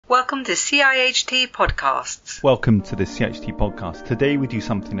Welcome to CIHT Podcasts. Welcome to the CIHT Podcast. Today we do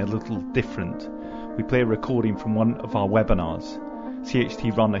something a little different. We play a recording from one of our webinars.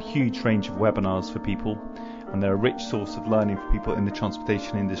 CIHT run a huge range of webinars for people, and they're a rich source of learning for people in the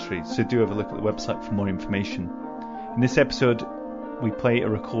transportation industry, so do have a look at the website for more information. In this episode, we play a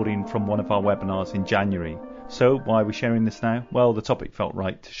recording from one of our webinars in January. So why are we sharing this now? Well, the topic felt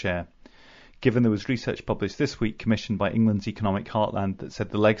right to share, given there was research published this week commissioned by England's economic Heartland that said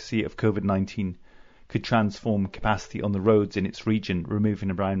the legacy of COVID-19 could transform capacity on the roads in its region,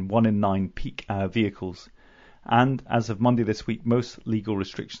 removing around 1 in 9 peak hour vehicles. And as of Monday this week, most legal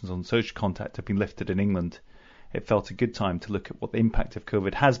restrictions on social contact have been lifted in England. It felt a good time to look at what the impact of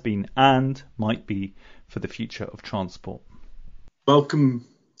COVID has been and might be for the future of transport. Welcome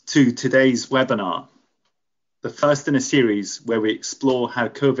to today's webinar, the first in a series where we explore how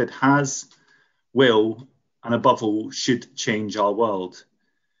COVID has, will, and above all, should change our world.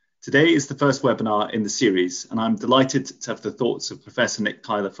 Today is the first webinar in the series, and I'm delighted to have the thoughts of Professor Nick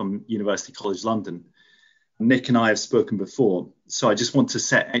Tyler from University College London. Nick and I have spoken before, so I just want to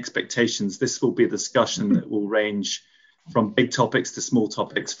set expectations. This will be a discussion that will range from big topics to small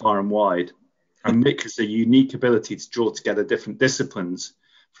topics far and wide. And Nick has a unique ability to draw together different disciplines,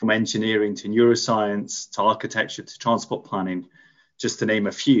 from engineering to neuroscience to architecture to transport planning, just to name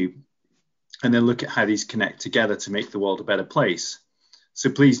a few, and then look at how these connect together to make the world a better place. So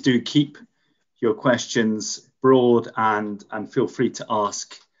please do keep your questions broad and feel free to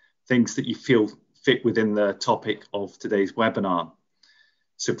ask things that you feel fit within the topic of today's webinar.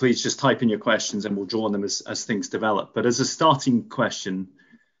 So please just type in your questions and we'll draw on them as things develop. But as a starting question,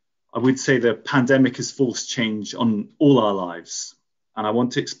 I would say the pandemic has forced change on all our lives. And I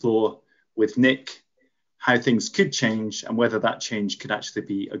want to explore with Nick how things could change and whether that change could actually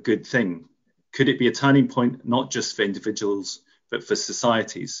be a good thing. Could it be a turning point, not just for individuals, but for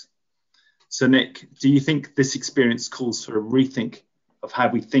societies? So Nick, do you think this experience calls for a rethink of how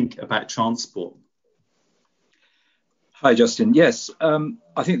we think about transport? Hi, Justin. Yes,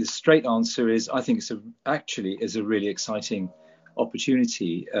 I think the straight answer is I think it's a really exciting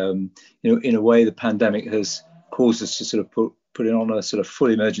opportunity. In a way, the pandemic has caused us to sort of put it on a sort of full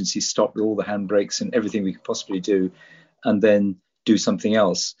emergency stop with all the handbrakes and everything we could possibly do, and then do something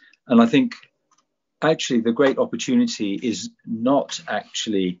else. And I think actually the great opportunity is not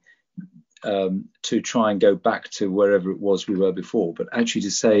actually to try and go back to wherever it was we were before, but actually to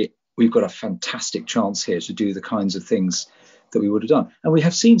say we've got a fantastic chance here to do the kinds of things that we would have done. And we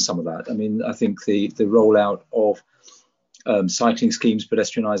have seen some of that. I mean, I think the rollout of cycling schemes,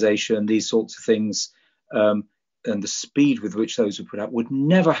 pedestrianisation, these sorts of things, and the speed with which those were put out would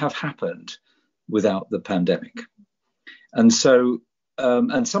never have happened without the pandemic. And so,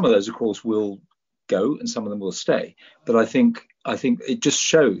 and some of those, of course, will go and some of them will stay. But I think it just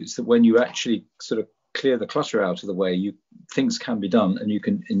shows that when you actually sort of clear the clutter out of the way, things can be done and you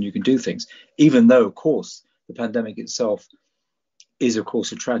can do things, even though, of course, the pandemic itself is, of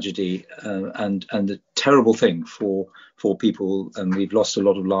course, a tragedy and a terrible thing for people, and we've lost a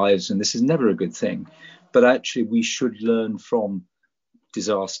lot of lives, and this is never a good thing. But actually, we should learn from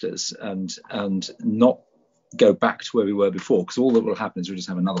disasters and not go back to where we were before, because all that will happen is we'll just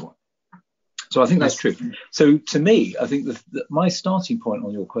have another one. So I think that's true. So to me, I think that my starting point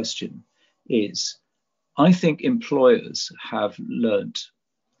on your question is, I think employers have learnt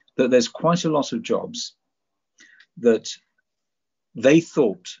that there's quite a lot of jobs that they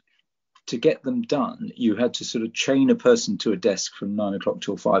thought to get them done, you had to sort of chain a person to a desk from 9 o'clock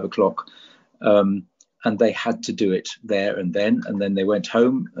till 5 o'clock. And they had to do it there and then they went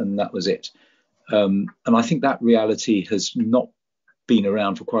home and that was it. And I think that reality has not been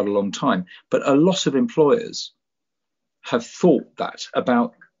around for quite a long time. But a lot of employers have thought that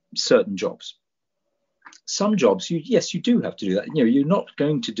about certain jobs. Some jobs, you do have to do that. You're not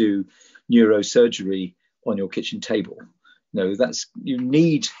going to do neurosurgery on your kitchen table. No, you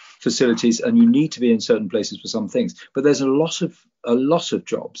need facilities and you need to be in certain places for some things. But there's a lot of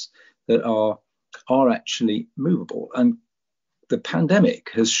jobs that are actually movable. And the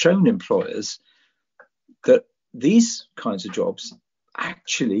pandemic has shown employers that these kinds of jobs,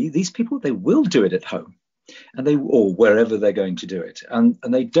 actually, these people, they will do it at home or wherever they're going to do it. And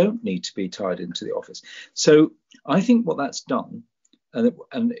they don't need to be tied into the office. So I think what that's done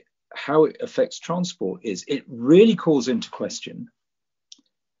and how it affects transport is it really calls into question,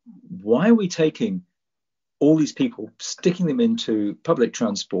 why are we taking all these people, sticking them into public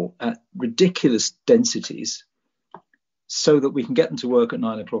transport at ridiculous densities so that we can get them to work at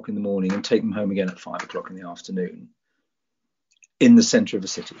 9 o'clock in the morning and take them home again at 5 o'clock in the afternoon in the centre of a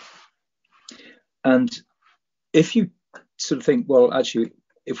city? And if you sort of think, well, actually,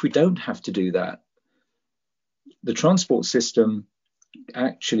 if we don't have to do that, the transport system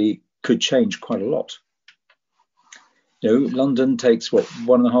actually could change quite a lot. London takes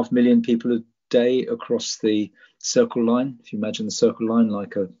 1.5 million people a day across the Circle Line. If you imagine the Circle Line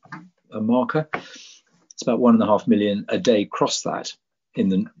like a marker, it's about 1.5 million a day cross that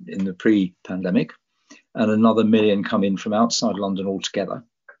in the pre-pandemic, and another million come in from outside London altogether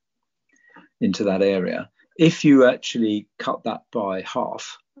into that area. If you actually cut that by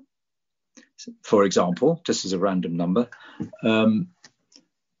half, for example, just as a random number, that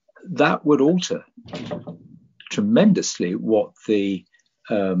would alter tremendously what the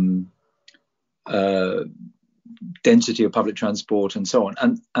density of public transport and so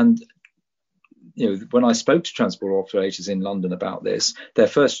on. And when I spoke to transport operators in London about this, their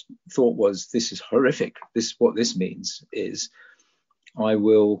first thought was, this is horrific. What this means is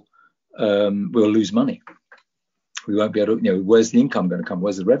we'll lose money. We won't be able to, where's the income going to come?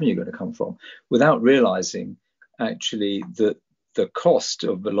 Where's the revenue going to come from? Without realizing actually that the cost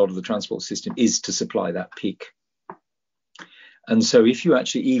of a lot of the transport system is to supply that peak. And so if you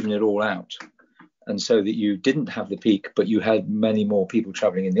actually even it all out, and so that you didn't have the peak, but you had many more people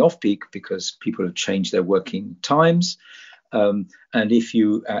traveling in the off-peak because people have changed their working times. And if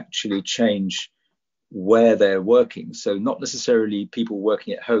you actually change where they're working, so not necessarily people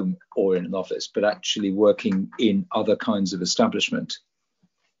working at home or in an office, but actually working in other kinds of establishment,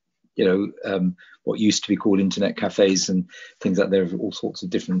 what used to be called internet cafes and things like that. There are all sorts of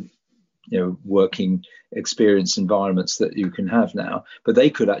different working experience environments that you can have now, but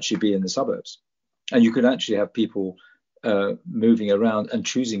they could actually be in the suburbs, and you could actually have people moving around and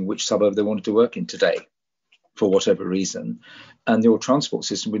choosing which suburb they wanted to work in today for whatever reason, and your transport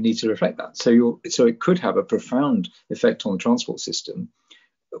system would need to reflect that. So it could have a profound effect on the transport system,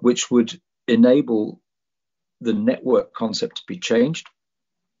 which would enable the network concept to be changed,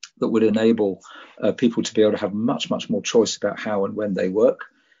 that would enable people to be able to have much, much more choice about how and when they work.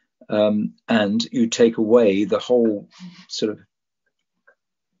 And you take away the whole sort of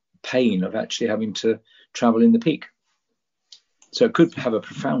pain of actually having to travel in the peak. So it could have a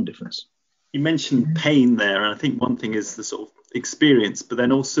profound difference. You mentioned pain there, and I think one thing is the sort of experience, but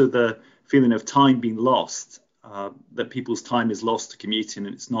then also the feeling of time being lost, that people's time is lost to commuting,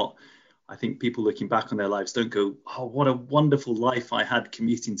 and it's not. I think people looking back on their lives don't go, oh, what a wonderful life I had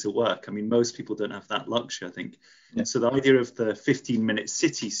commuting to work. I mean, most people don't have that luxury, I think. Yeah. So the idea of the 15-minute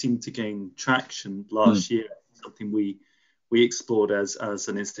city seemed to gain traction last year, something we explored as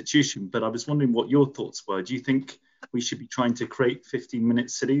an institution. But I was wondering what your thoughts were. Do you think we should be trying to create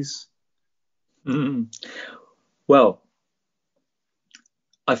 15-minute cities? Well,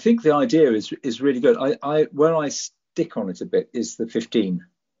 I think the idea is really good. Where I stick on it a bit is the 15.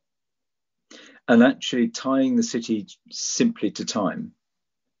 And actually tying the city simply to time.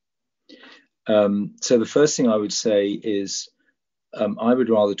 So the first thing I would say is I would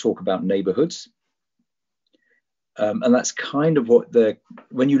rather talk about neighborhoods. And that's kind of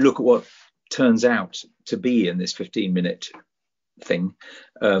when you look at what turns out to be in this 15-minute thing,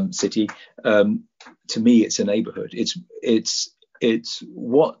 city, to me, it's a neighborhood. It's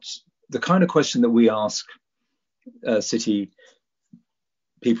what the kind of question that we ask city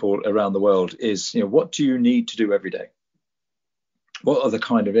people around the world is, what do you need to do every day? What are the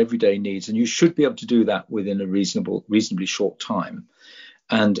kind of everyday needs? And you should be able to do that within a reasonably short time.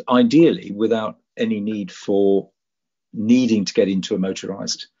 And ideally, without any need for needing to get into a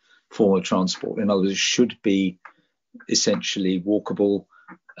motorized form of transport. In other words, it should be essentially walkable,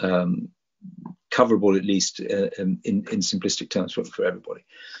 coverable, at least in simplistic terms for everybody.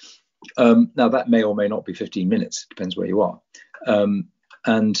 Now, that may or may not be 15 minutes. It depends where you are.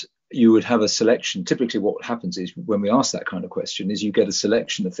 And you would have a selection. Typically what happens is when we ask that kind of question is you get a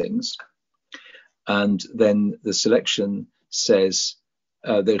selection of things, and then the selection says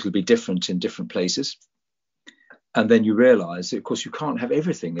that it'll be different in different places. And then you realize that, of course, you can't have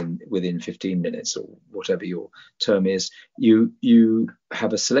everything within 15 minutes or whatever your term is. You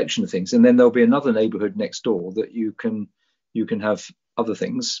have a selection of things, and then there'll be another neighborhood next door that you can have other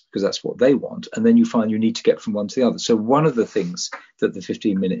things because that's what they want, and then you find you need to get from one to the other. So one of the things that the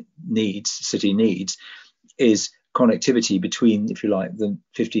 15-minute city needs is connectivity between, if you like, the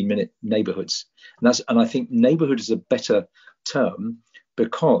 15-minute neighborhoods. And I think neighborhood is a better term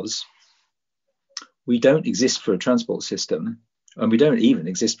because we don't exist for a transport system, and we don't even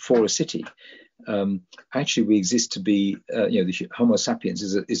exist for a city. Actually, we exist to be, the Homo sapiens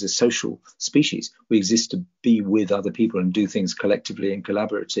is a social species. We exist to be with other people and do things collectively and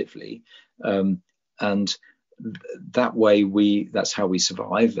collaboratively. And that way, that's how we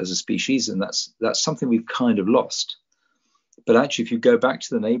survive as a species. And that's something we've kind of lost. But actually, if you go back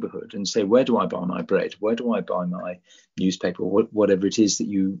to the neighbourhood and say, where do I buy my bread? Where do I buy my newspaper? Whatever it is that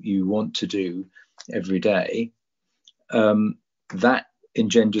you want to do every day, that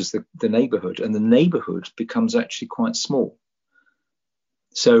engenders the neighbourhood, and the neighbourhood becomes actually quite small.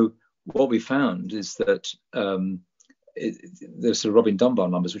 So what we found is that there's sort of Robin Dunbar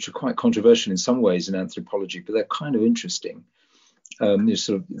numbers, which are quite controversial in some ways in anthropology, but they're kind of interesting.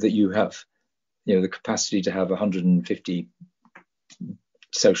 Sort of that you have, the capacity to have 150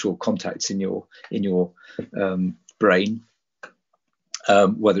 social contacts in your brain,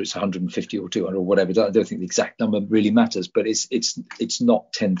 whether it's 150 or 200 or whatever. I don't think the exact number really matters, but it's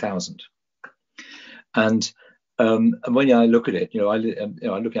not 10,000. And when I look at it, I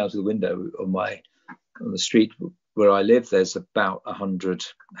look out of the window on the street where I live. There's about 100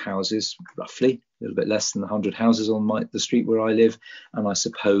 houses, roughly, a little bit less than 100 houses on the street where I live. And I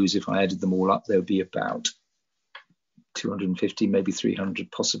suppose if I added them all up, there would be about 250, maybe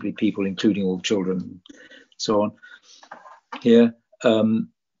 300, possibly people, including all the children, and so on here. And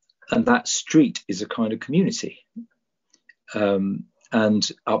that street is a kind of community.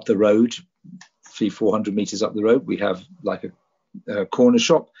 And up the road, 300-400 meters up the road, we have like a corner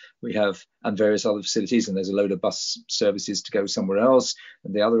shop, and various other facilities, and there's a load of bus services to go somewhere else,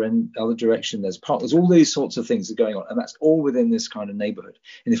 and the other direction there's park. There's all these sorts of things that are going on, and that's all within this kind of neighborhood.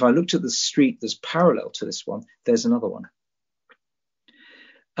 And if I looked at the street that's parallel to this one, there's another one,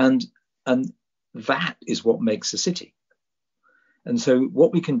 and that is what makes a city. And so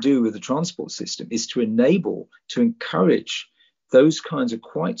what we can do with the transport system is to encourage those kinds of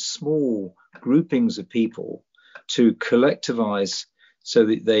quite small groupings of people to collectivize so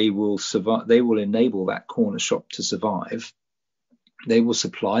that they will survive. They will enable that corner shop to survive. They will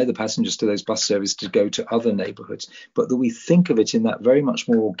supply the passengers to those bus services to go to other neighborhoods, but that we think of it in that very much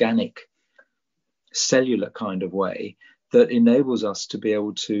more organic, cellular kind of way that enables us to be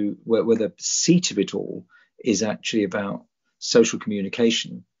able to, where the seat of it all is actually about social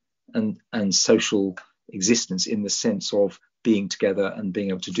communication and social existence in the sense of being together and being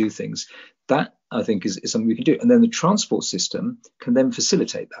able to do things. That, I think, is something we can do. And then the transport system can then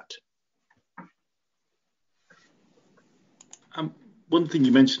facilitate that. One thing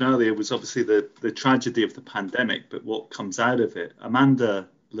you mentioned earlier was obviously the tragedy of the pandemic, but what comes out of it. Amanda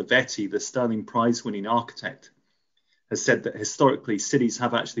Levetti, the Sterling Prize-winning architect, has said that historically cities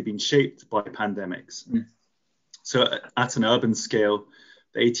have actually been shaped by pandemics. Mm. So at an urban scale,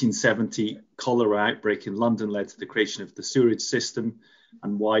 the 1870 cholera outbreak in London led to the creation of the sewerage system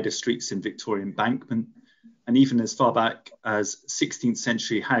and wider streets in Victoria Embankment. And even as far back as 16th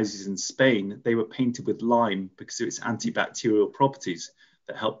century houses in Spain, they were painted with lime because of its antibacterial properties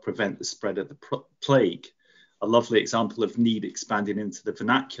that helped prevent the spread of the plague. A lovely example of need expanding into the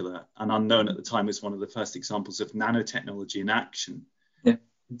vernacular, and unknown at the time as one of the first examples of nanotechnology in action. Yeah.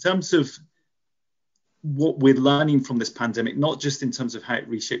 In terms of what we're learning from this pandemic, not just in terms of how it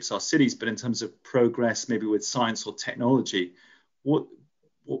reshapes our cities, but in terms of progress, maybe with science or technology, what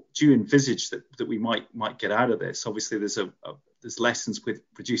do you envisage that we might get out of this? Obviously, there's lessons with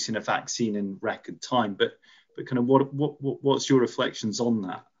producing a vaccine in record time, but kind of what's your reflections on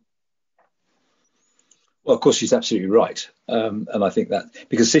that? Well, of course, she's absolutely right, and I think that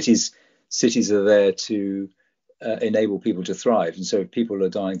because cities are there to enable people to thrive, and so if people are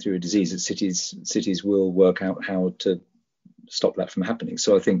dying through a disease, cities will work out how to stop that from happening.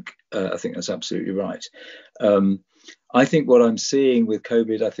 So I think that's absolutely right. I think what I'm seeing with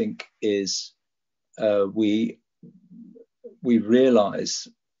COVID, I think, is we realise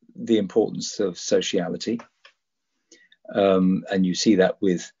the importance of sociality, and you see that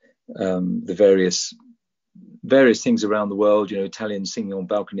with the various things around the world. Italians singing on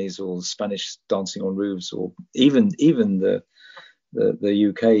balconies, or Spanish dancing on roofs, or even the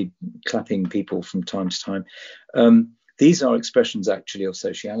UK clapping people from time to time. These are expressions actually of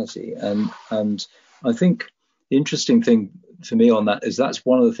sociality, and I think the interesting thing for me on that is that's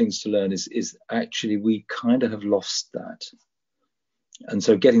one of the things to learn is actually we kind of have lost that. And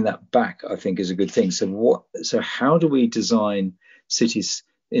so getting that back, I think, is a good thing. So how do we design cities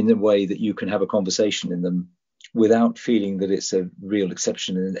in a way that you can have a conversation in them without feeling that it's a real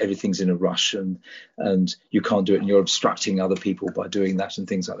exception and everything's in a rush and you can't do it and you're obstructing other people by doing that and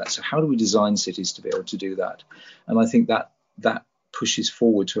things like that. So how do we design cities to be able to do that? And I think that pushes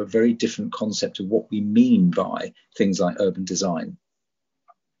forward to a very different concept of what we mean by things like urban design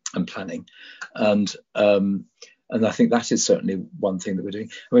and planning. And I think that is certainly one thing that we're doing.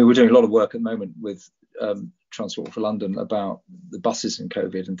 I mean, we're doing a lot of work at the moment with Transport for London about the buses and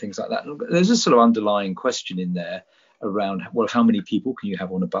COVID and things like that. There's a sort of underlying question in there around, well, how many people can you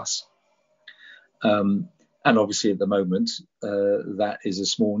have on a bus? And obviously at the moment, that is a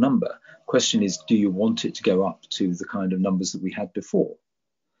small number. Question is, do you want it to go up to the kind of numbers that we had before?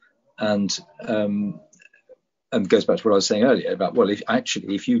 And it goes back to what I was saying earlier about, well,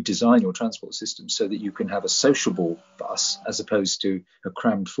 if you design your transport system so that you can have a sociable bus as opposed to a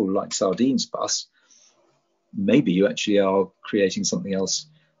crammed full like sardines bus, maybe you actually are creating something else,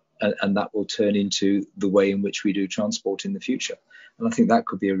 and that will turn into the way in which we do transport in the future. And I think that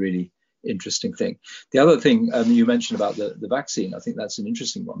could be a really interesting thing. The other thing you mentioned about the vaccine, I think that's an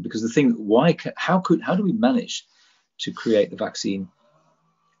interesting one, because the thing, how do we manage to create the vaccine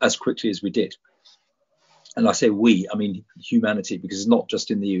as quickly as we did? And I say we, I mean humanity, because it's not just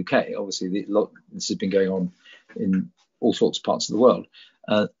in the UK. Obviously, this has been going on in all sorts of parts of the world.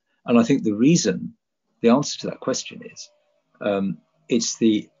 And I think the answer to that question is, it's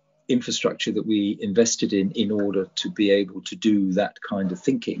the infrastructure that we invested in order to be able to do that kind of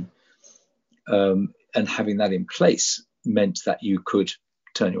thinking. And having that in place meant that you could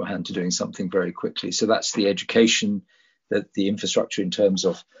turn your hand to doing something very quickly. So that's the education, that the infrastructure in terms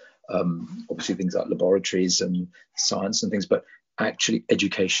of obviously things like laboratories and science and things, but actually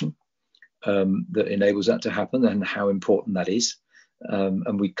education that enables that to happen, and how important that is.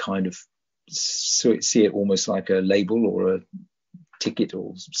 And we kind of see it almost like a label or a ticket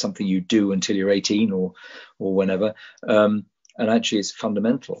or something you do until you're 18 or whenever. And actually it's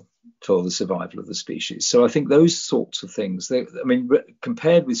fundamental for the survival of the species. So I think those sorts of things,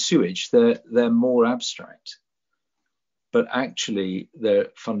 compared with sewage, they're more abstract, but actually they're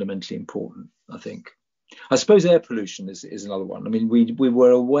fundamentally important, I think. I suppose air pollution is another one. I mean, we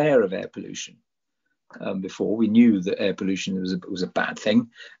were aware of air pollution before. We knew that air pollution was a bad thing,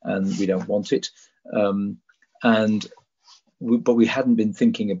 and we don't want it. But we hadn't been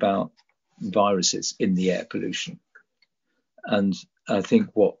thinking about viruses in the air pollution. And I think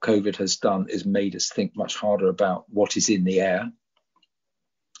what COVID has done is made us think much harder about what is in the air,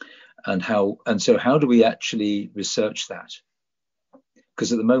 and so how do we actually research that?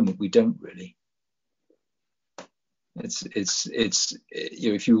 Because at the moment we don't really. It's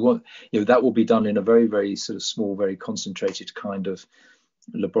if you want, that will be done in a very, very sort of small, very concentrated kind of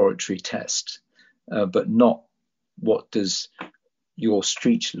laboratory test, but not what does your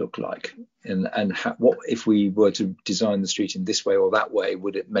street look like, and what if we were to design the street in this way or that way,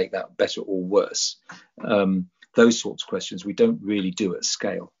 would it make that better or worse? Those sorts of questions we don't really do at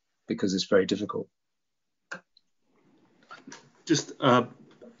scale because it's very difficult. Just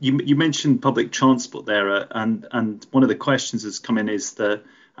you mentioned public transport there, and one of the questions that's come in is the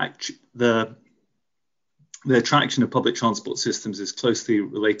attraction of public transport systems is closely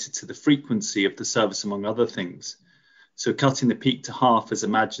related to the frequency of the service, among other things. So cutting the peak to half, as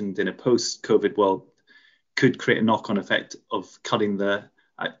imagined in a post-COVID world, could create a knock-on effect of cutting the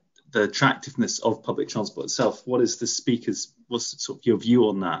attractiveness of public transport itself. What's sort of your view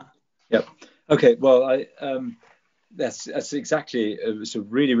on that? Yep. Okay. Well, that's exactly it's a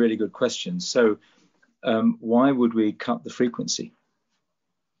really, really good question. So why would we cut the frequency?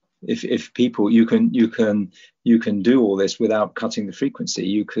 If people, you can do all this without cutting the frequency.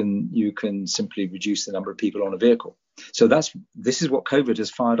 You can simply reduce the number of people on a vehicle. So this is what COVID has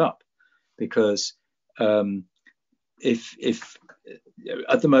fired up, because if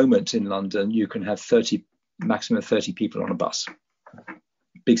at the moment in London you can have maximum of 30 people on a bus.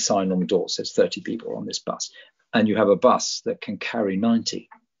 Big sign on the door says 30 people on this bus, and you have a bus that can carry 90.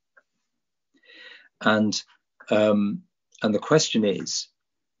 And the question is,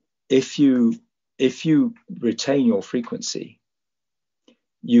 if you retain your frequency,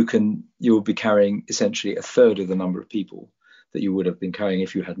 you'll be carrying essentially a third of the number of people that you would have been carrying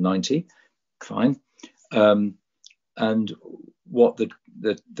if you had 90. Fine. And what the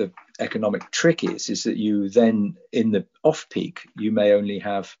economic trick is that you then, in the off-peak, you may only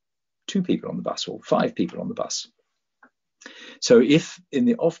have 2 people on the bus or 5 people on the bus. So if in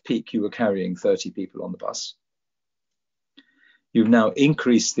the off-peak you were carrying 30 people on the bus, you've now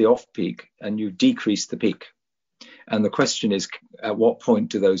increased the off-peak and you've decreased the peak. And the question is, at what point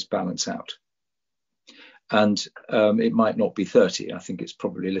do those balance out? And it might not be 30. I think it's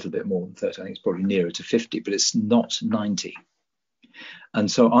probably a little bit more than 30. I think it's probably nearer to 50, but it's not 90. And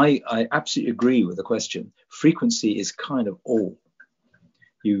so I absolutely agree with the question. Frequency is kind of all.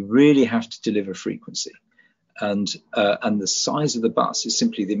 You really have to deliver frequency. And the size of the bus is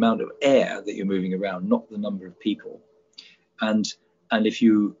simply the amount of air that you're moving around, not the number of people. And if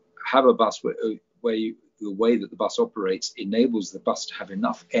you have a bus where the way that the bus operates enables the bus to have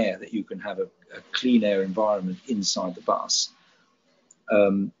enough air that you can have a clean air environment inside the bus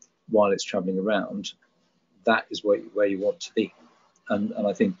while it's traveling around, that is where you want to be. And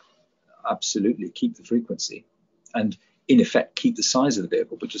I think absolutely keep the frequency and in effect keep the size of the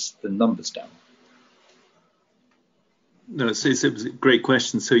vehicle, but just the numbers down. No, it was a great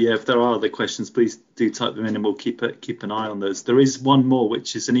question. So yeah, if there are other questions, please do type them in, and we'll keep an eye on those. There is one more,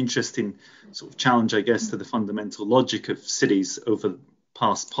 which is an interesting sort of challenge, I guess, to the fundamental logic of cities over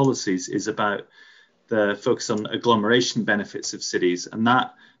past policies, is about the focus on agglomeration benefits of cities, and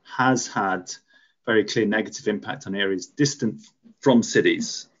that has had very clear negative impact on areas distant from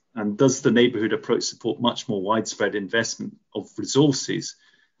cities. And does the neighbourhood approach support much more widespread investment of resources?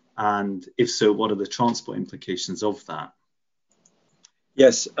 And if so, what are the transport implications of that?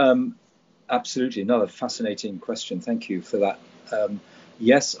 Yes, absolutely. Another fascinating question. Thank you for that.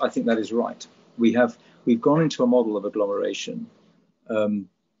 Yes, I think that is right. We've gone into a model of agglomeration.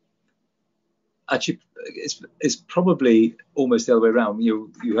 Actually, it's probably almost the other way around.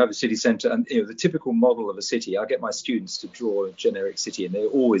 You have a city centre, and the typical model of a city. I get my students to draw a generic city, and they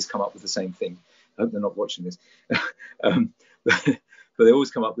always come up with the same thing. I hope they're not watching this, but they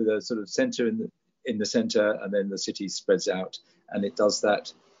always come up with a sort of centre in the centre, and then the city spreads out, and it does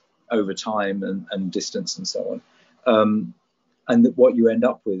that over time and distance and so on. And what you end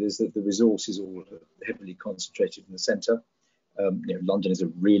up with is that the resource is all heavily concentrated in the centre. London is a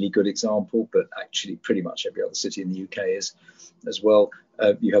really good example, but actually pretty much every other city in the UK is as well.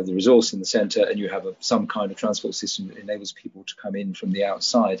 You have the resource in the centre, and you have some kind of transport system that enables people to come in from the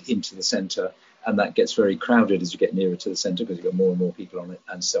outside into the centre, and that gets very crowded as you get nearer to the centre because you've got more and more people on it,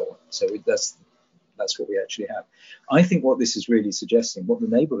 and so on. So that's what we actually have. I think what this is really suggesting, what the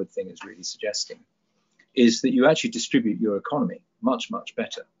neighbourhood thing is really suggesting, is that you actually distribute your economy much, much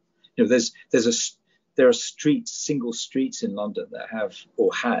better. There are streets, single streets in London that have,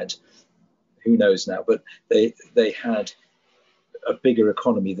 or had, who knows now, but they had a bigger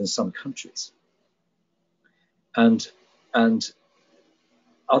economy than some countries. And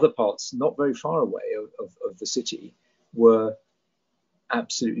other parts, not very far away of the city, were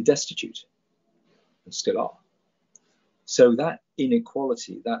absolutely destitute, and still are. So that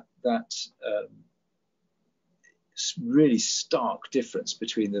inequality, that really stark difference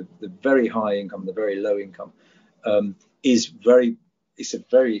between the very high income and the very low income it's a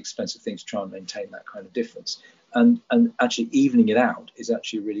very expensive thing to try and maintain that kind of difference. And actually evening it out is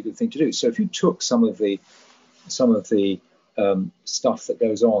actually a really good thing to do. So if you took some of the stuff that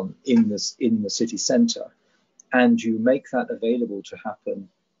goes on in the city centre, and you make that available to happen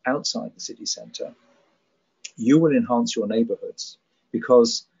outside the city centre, you will enhance your neighbourhoods,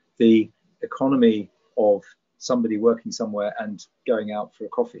 because the economy of somebody working somewhere and going out for a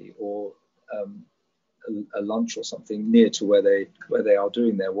coffee or a lunch or something near to where they are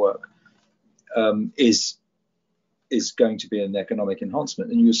doing their work is going to be an economic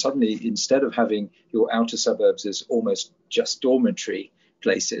enhancement. And you suddenly, instead of having your outer suburbs as almost just dormitory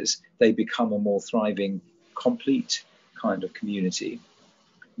places, they become a more thriving, complete kind of community.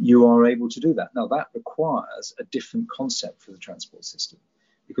 You are able to do that. Now, that requires a different concept for the transport system,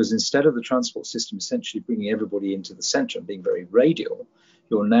 because instead of the transport system essentially bringing everybody into the centre and being very radial,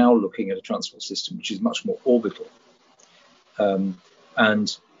 you're now looking at a transport system which is much more orbital,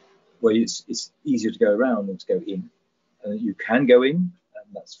 and where it's easier to go around than to go in. You can go in,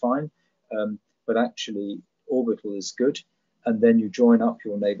 and that's fine, but actually orbital is good, and then you join up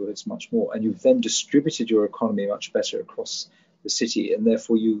your neighbourhoods much more, and you've then distributed your economy much better across the city, and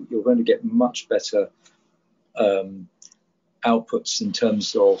therefore you're going to get much better outputs in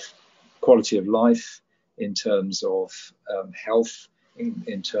terms of quality of life, in terms of health,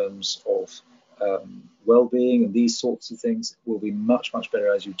 in terms of well-being, and these sorts of things will be much, much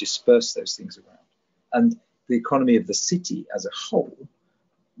better as you disperse those things around. And the economy of the city as a whole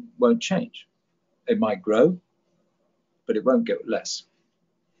won't change. It might grow, but it won't get less.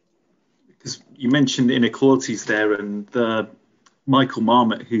 Because you mentioned inequalities there, and Michael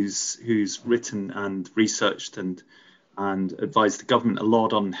Marmot, who's written and researched and advised the government a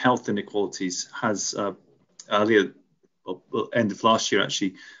lot on health inequalities, has end of last year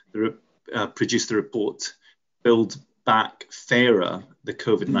actually produced the report Build Back Fairer, the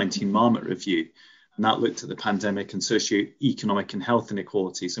COVID-19 Marmot Review, and that looked at the pandemic and socio-economic and health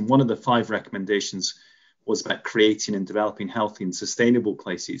inequalities. And one of the 5 recommendations was about creating and developing healthy and sustainable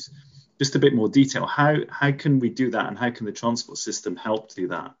places. Just a bit more detail. How can we do that, and how can the transport system help do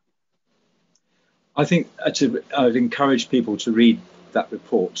that? I think actually I'd encourage people to read that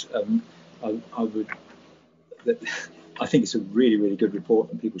report. I think it's a really, really good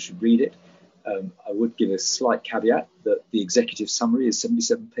report, and people should read it. I would give a slight caveat that the executive summary is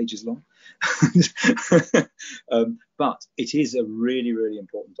 77 pages long. But it is a really, really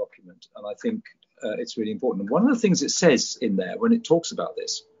important document, and I think it's really important. And one of the things it says in there when it talks about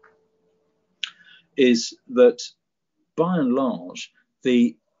this is that by and large,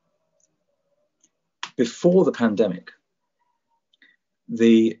 before the pandemic,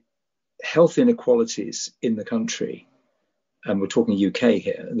 the health inequalities in the country, and we're talking UK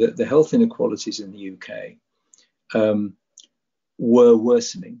here, the health inequalities in the UK were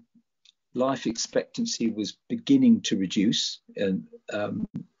worsening. Life expectancy was beginning to reduce, and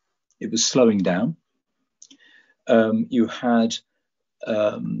it was slowing down. You had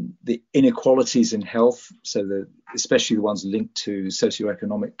the inequalities in health, so especially the ones linked to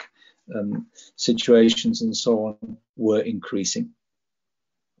socioeconomic situations and so on, were increasing.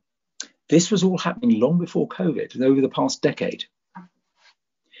 This was all happening long before COVID, over the past decade.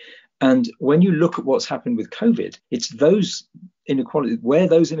 And when you look at what's happened with COVID, it's those inequalities, where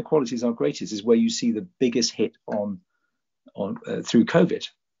those inequalities are greatest, is where you see the biggest hit on through COVID.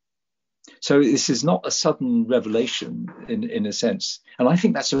 So this is not a sudden revelation in a sense. And I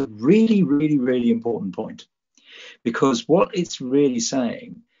think that's a really, really, really important point, because what it's really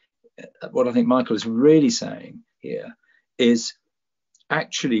saying, what I think Michael is really saying here, is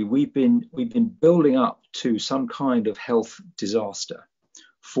actually we've been building up to some kind of health disaster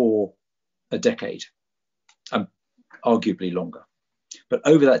for a decade, arguably longer. But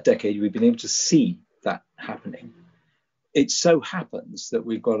over that decade, we've been able to see that happening. It so happens that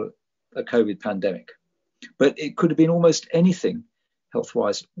we've got a COVID pandemic, but it could have been almost anything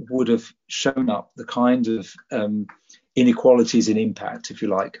health-wise would have shown up the kind of inequalities in impact, if you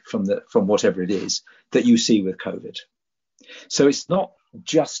like, from whatever it is that you see with COVID. So it's not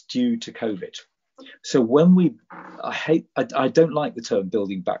just due to COVID. So when I don't like the term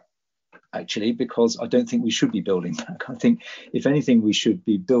building back, actually, because I don't think we should be building back. I think, if anything, we should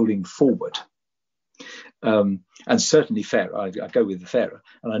be building forward. And certainly fairer. I go with the fairer,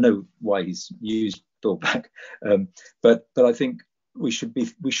 and I know why he's used build back. But I think we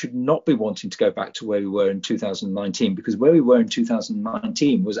should not be wanting to go back to where we were in 2019, because where we were in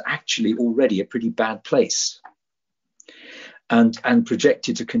 2019 was actually already a pretty bad place, and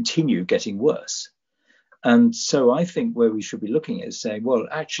projected to continue getting worse. And so I think where we should be looking at is saying, well,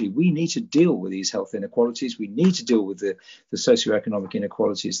 actually, we need to deal with these health inequalities. We need to deal with the socioeconomic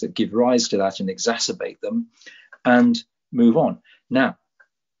inequalities that give rise to that and exacerbate them, and move on. Now,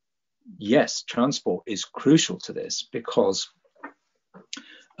 yes, transport is crucial to this, because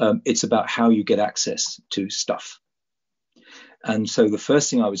it's about how you get access to stuff. And so the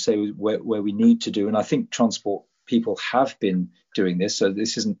first thing I would say where we need to do, and I think transport people have been doing this, so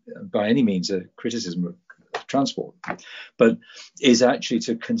this isn't by any means a criticism of transport, but is actually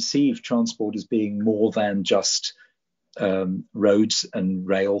to conceive transport as being more than just roads and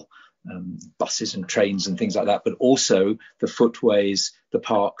rail, buses and trains and things like that, but also the footways, the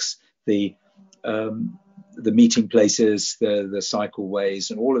parks, the meeting places, the cycleways,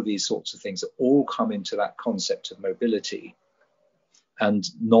 and all of these sorts of things that all come into that concept of mobility, and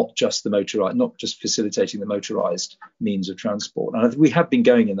not just not just facilitating the motorized means of transport. And we have been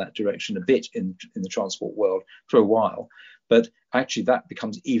going in that direction a bit in the transport world for a while, but actually that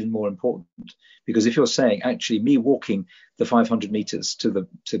becomes even more important, because if you're saying, actually, me walking the 500 meters to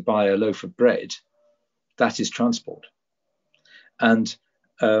buy a loaf of bread, that is transport, and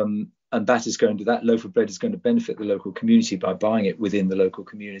that loaf of bread is going to benefit the local community by buying it within the local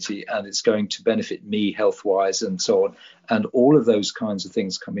community, and it's going to benefit me health-wise and so on. And all of those kinds of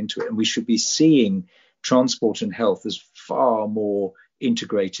things come into it. And we should be seeing transport and health as far more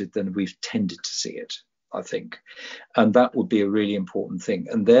integrated than we've tended to see it, I think. And that would be a really important thing.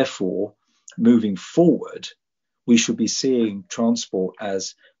 And therefore, moving forward, we should be seeing transport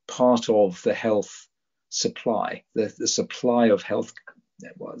as part of the health supply, the supply of health.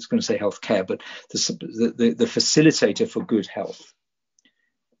 Well, I was going to say healthcare, but the facilitator for good health.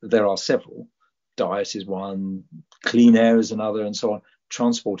 There are several. Diet is one, clean air is another, and so on.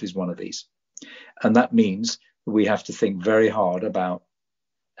 Transport is one of these. And that means we have to think very hard about,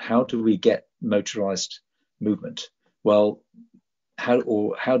 how do we get motorized movement? Well, how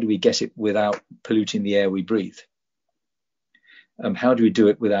do we get it without polluting the air we breathe? How do we do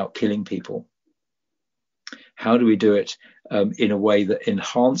it without killing people? How do we do it in a way that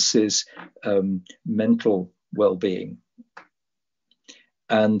enhances mental well-being?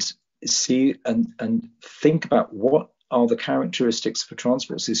 And see and think about what are the characteristics of a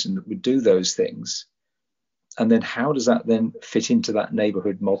transport system that would do those things, and then how does that then fit into that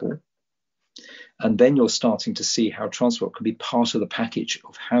neighborhood model? And then you're starting to see how transport can be part of the package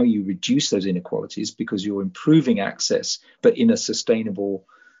of how you reduce those inequalities, because you're improving access, but in a sustainable,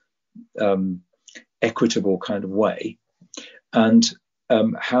 equitable kind of way. And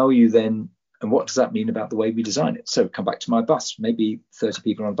how you then And what does that mean about the way we design it? So come back to my bus. Maybe 30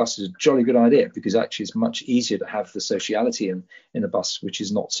 people on a bus is a jolly good idea, because actually it's much easier to have the sociality in a bus which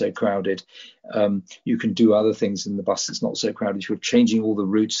is not so crowded. You can do other things in the bus that's not so crowded. You're changing all the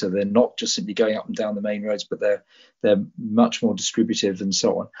routes, so they're not just simply going up and down the main roads, but they're much more distributive and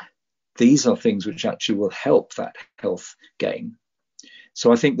so on. These are things which actually will help that health gain.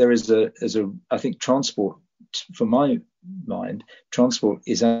 So I think there is I think transport, from my mind, transport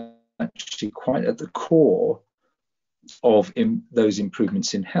is actually quite at the core of those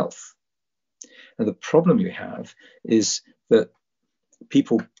improvements in health. And the problem you have is that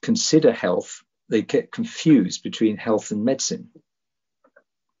people consider health, they get confused between health and medicine.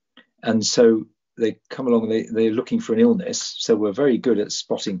 And so they come along and they're looking for an illness. So we're very good at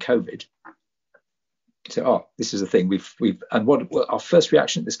spotting COVID. So, this is a thing. And what our first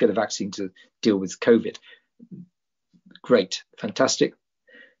reaction, let's get a vaccine to deal with COVID. Great, fantastic.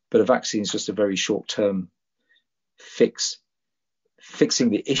 But a vaccine is just a very short-term fix. Fixing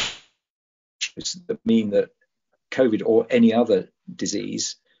the issues that mean that COVID or any other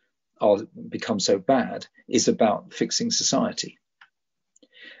disease become so bad is about fixing society.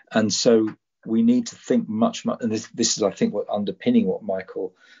 And so we need to think much, and this is, I think, what underpinning what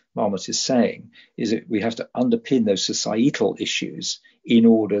Michael Marmot is saying, is that we have to underpin those societal issues in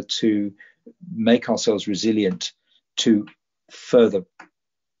order to make ourselves resilient to further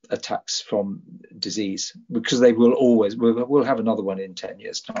attacks from disease, because they will always, we'll have another one in 10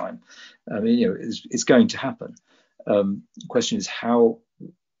 years' time. I mean, it's going to happen. The question is, how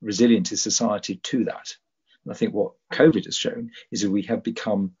resilient is society to that? And I think what COVID has shown is that we have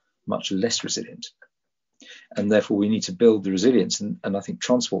become much less resilient, and therefore we need to build the resilience. And I think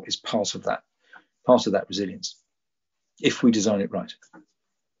transport is part of that resilience, if we design it right.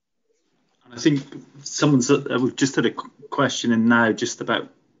 I think we've just had a question in now just about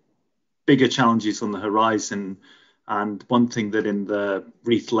bigger challenges on the horizon. And one thing that in the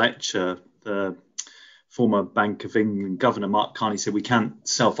Reith lecture, the former Bank of England Governor Mark Carney said, we can't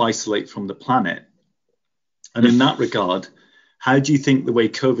self-isolate from the planet. And in that regard, how do you think the way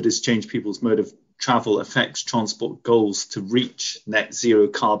COVID has changed people's mode of travel affects transport goals to reach net zero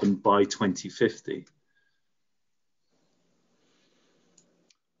carbon by 2050?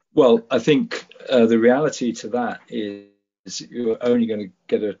 Well, I think the reality to that is you're only going to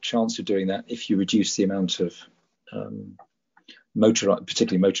get a chance of doing that if you reduce the amount of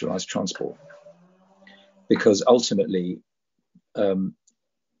particularly motorized transport. Because ultimately,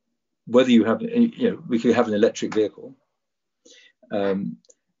 whether you have, we could have an electric vehicle, and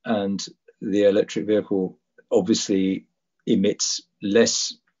the electric vehicle obviously emits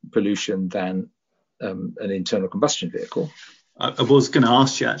less pollution than an internal combustion vehicle. I was going to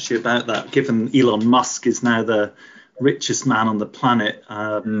ask you actually about that, given Elon Musk is now the richest man on the planet,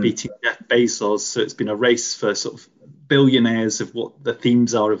 beating Jeff Bezos. So it's been a race for sort of billionaires of what the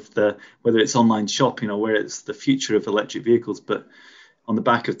themes are of whether it's online shopping or where it's the future of electric vehicles. But on the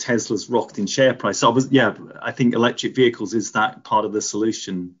back of Tesla's rocketing share price, so I think electric vehicles is that part of the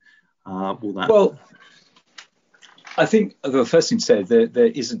solution. Well, I think the first thing to say is there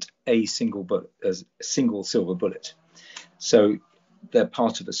isn't a single silver bullet. So they're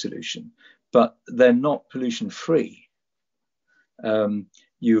part of a solution, but they're not pollution free.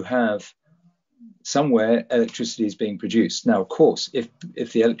 You have somewhere electricity is being produced. Now, of course, if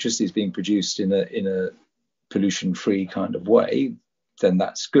the electricity is being produced in a pollution free kind of way, then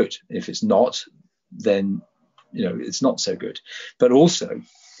that's good. If it's not, then it's not so good. But also,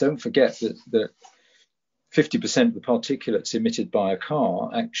 don't forget that 50% of the particulates emitted by a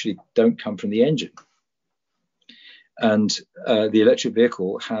car actually don't come from the engine. And the electric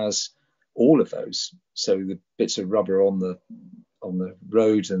vehicle has all of those. So the bits of rubber on the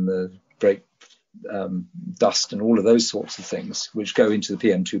road and the brake dust and all of those sorts of things, which go into the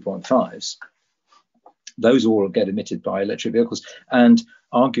PM 2.5s, those all get emitted by electric vehicles, and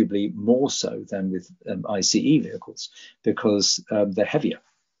arguably more so than with ICE vehicles, because they're heavier.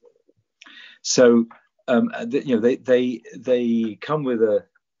 So they come with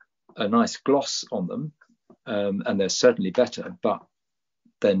a nice gloss on them. And they're certainly better, but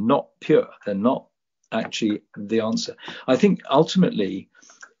they're not pure. They're not actually the answer. I think ultimately,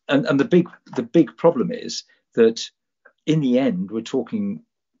 and the big problem is that in the end, we're talking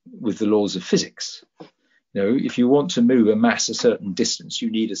with the laws of physics. If you want to move a mass a certain distance, you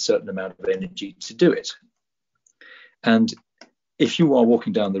need a certain amount of energy to do it. And if you are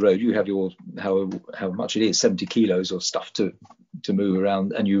walking down the road, you have your how much it is, 70 kilos of stuff to move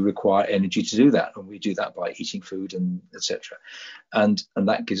around, and you require energy to do that. And we do that by eating food and etc. And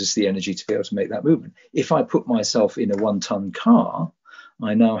that gives us the energy to be able to make that movement. If I put myself in a 1-ton car,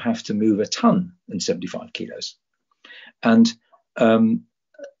 I now have to move 1 ton and 75 kilos. And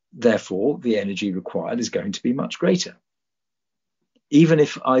therefore, the energy required is going to be much greater. Even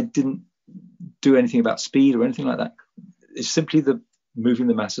if I didn't do anything about speed or anything like that, it's simply the moving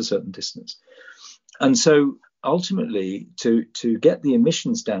the mass a certain distance. And so ultimately, to get the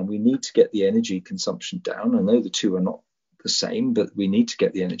emissions down, we need to get the energy consumption down. I know the two are not the same, but we need to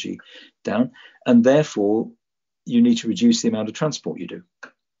get the energy down. And therefore, you need to reduce the amount of transport you do.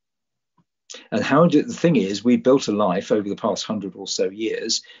 And the thing is, we built a life over the past 100 or so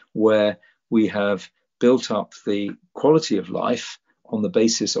years where we have built up the quality of life on the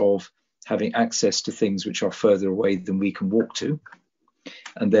basis of having access to things which are further away than we can walk to.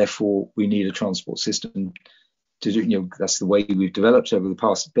 And therefore, we need a transport system to do, that's the way we've developed over the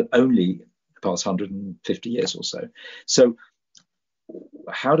past, but only the past 150 years or so. So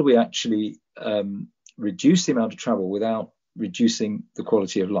how do we actually reduce the amount of travel without reducing the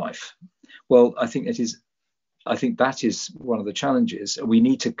quality of life? Well, I think that is one of the challenges. We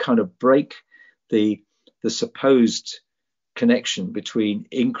need to kind of break the supposed connection between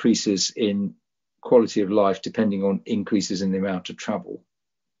increases in quality of life depending on increases in the amount of travel.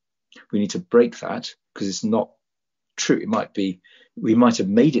 We need to break that because it's not true. We might have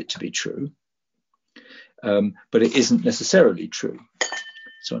made it to be true, but it isn't necessarily true.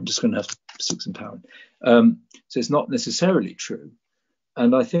 So I'm just going to have to stick some power in. So it's not necessarily true.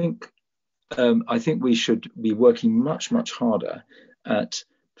 And I think we should be working much, much harder at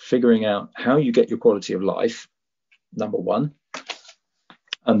figuring out how you get your quality of life, number one.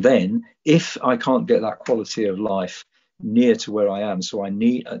 And then if I can't get that quality of life near to where I am, so I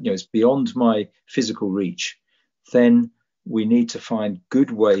need, it's beyond my physical reach, then we need to find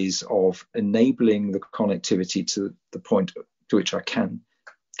good ways of enabling the connectivity to the point to which I can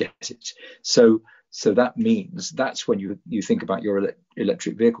get it. So that means that's when you think about your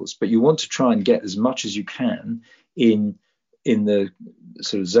electric vehicles, but you want to try and get as much as you can in the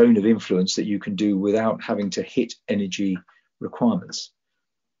sort of zone of influence that you can do without having to hit energy requirements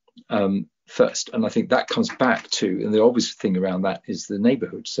first. And I think that comes back to, and the obvious thing around that is the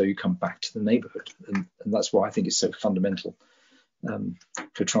neighborhood. So you come back to the neighborhood, and that's why I think it's so fundamental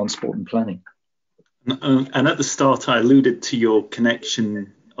for transport and planning. And at the start, I alluded to your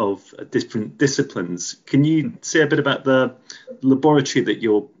connection of different disciplines. Can you say a bit about the laboratory that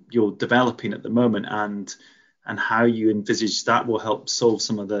you're developing at the moment and how you envisage that will help solve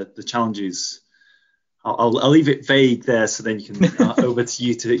some of the challenges? I'll leave it vague there, so then you can over to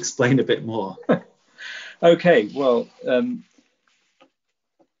you to explain a bit more. Okay, well,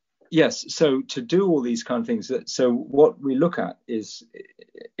 yes. So to do all these kind of things, so what we look at is,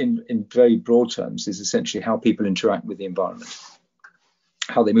 in very broad terms, is essentially how people interact with the environment,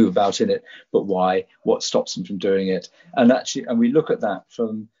 how they move about in it, but why, what stops them from doing it, and we look at that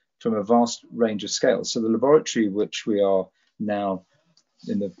from a vast range of scales. So the laboratory, which we are now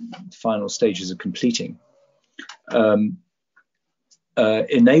in the final stages of completing,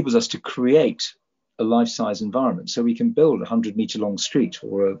 enables us to create a life-size environment. So we can build a 100-meter long street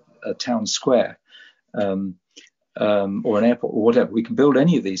or a town square or an airport or whatever. We can build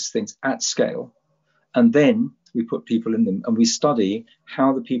any of these things at scale, and then we put people in them and we study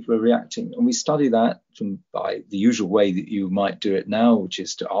how the people are reacting. And we study that by the usual way that you might do it now, which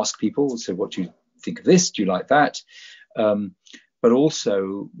is to ask people, so what do you think of this? Do you like that? But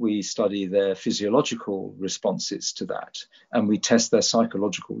also we study their physiological responses to that, and we test their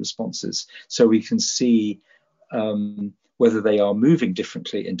psychological responses, so we can see whether they are moving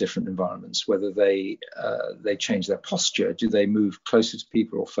differently in different environments, whether they change their posture. Do they move closer to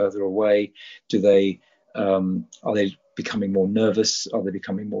people or further away? Are they becoming more nervous? Are they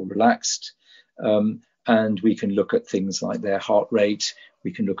becoming more relaxed? And we can look at things like their heart rate.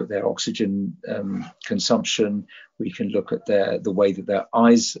 We can look at their oxygen consumption. We can look at the way that their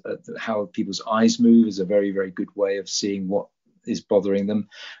eyes, how people's eyes move is a very, very good way of seeing what is bothering them.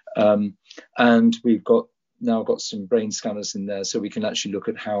 And we've now got some brain scanners in there, so we can actually look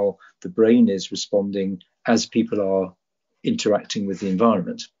at how the brain is responding as people are interacting with the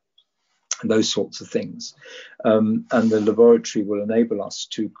environment, and those sorts of things. And the laboratory will enable us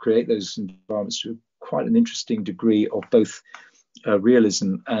to create those environments to quite an interesting degree of both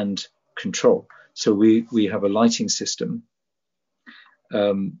realism and control. So we have a lighting system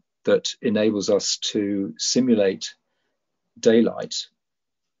that enables us to simulate daylight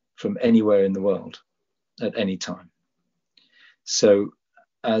from anywhere in the world at any time. So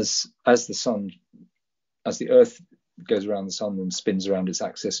as the Earth goes around the sun and spins around its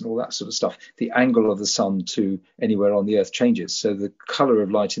axis and all that sort of stuff, the angle of the sun to anywhere on the Earth changes. So the color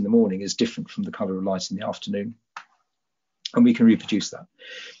of light in the morning is different from the color of light in the afternoon. And we can reproduce that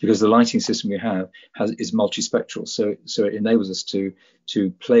because the lighting system we have is multispectral. So it enables us to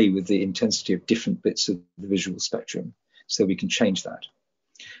play with the intensity of different bits of the visual spectrum, so we can change that.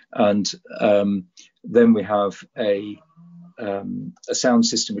 And then we have a sound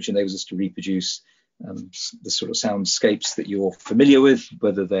system which enables us to reproduce the sort of soundscapes that you're familiar with,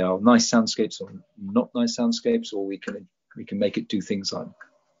 whether they are nice soundscapes or not nice soundscapes, or we can make it do things like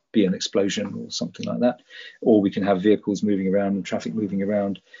be an explosion or something like that, or we can have vehicles moving around and traffic moving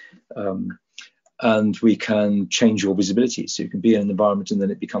around, and we can change your visibility, so you can be in an environment and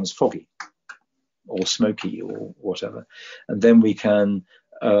then it becomes foggy or smoky or whatever, and then we can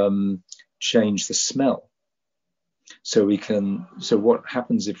change the smell. So what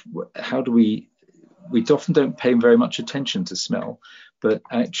happens we often don't pay very much attention to smell, but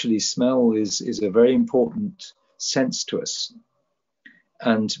actually smell is a very important sense to us.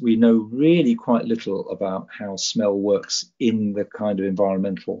 And we know really quite little about how smell works in the kind of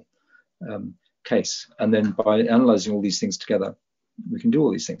environmental case. And then by analysing all these things together, we can do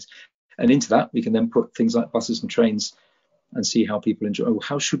all these things. And into that, we can then put things like buses and trains and see how people enjoy. Oh,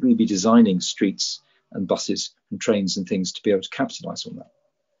 how should we be designing streets and buses and trains and things to be able to capitalise on that?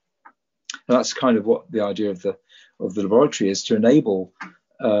 And that's kind of what the idea of the laboratory is, to enable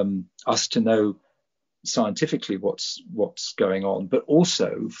us to know scientifically what's going on, but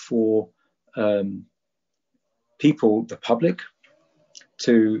also for people, the public,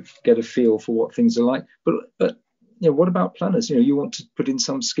 to get a feel for what things are like. But what about planners? You want to put in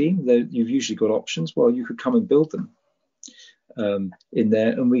some scheme, you've usually got options. Well, you could come and build them in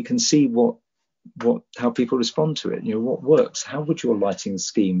there, and we can see how people respond to it. What works? How would your lighting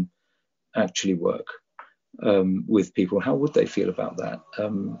scheme actually work with people? How would they feel about that?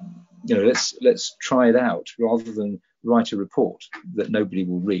 Let's try it out rather than write a report that nobody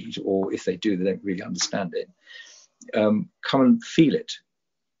will read, or if they do, they don't really understand it. Come and feel it,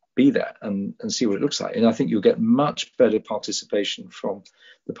 be there, and see what it looks like. And I think you'll get much better participation from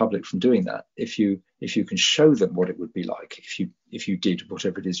the public from doing that if you can show them what it would be like if you did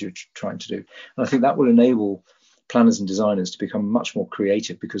whatever it is you're trying to do. And I think that will enable planners and designers to become much more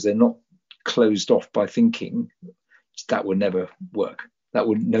creative, because they're not closed off by thinking that would never work.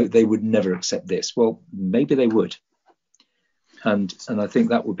 They would never accept this. Well, maybe they would. And I think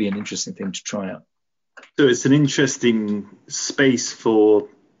that would be an interesting thing to try out. So it's an interesting space for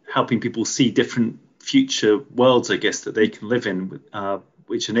helping people see different future worlds, I guess, that they can live in,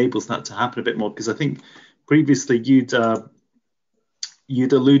 which enables that to happen a bit more. Because I think previously you'd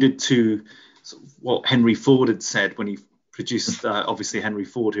alluded to what Henry Ford had said when he produced, obviously Henry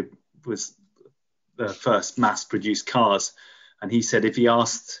Ford, who was the first mass-produced cars. And he said if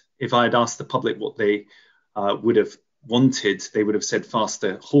I had asked the public what they would have wanted, they would have said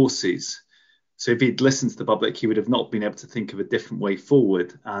faster horses. So if he'd listened to the public, he would have not been able to think of a different way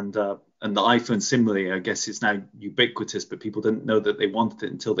forward. And the iPhone similarly, I guess, is now ubiquitous, but people didn't know that they wanted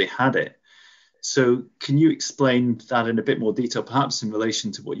it until they had it. So can you explain that in a bit more detail, perhaps in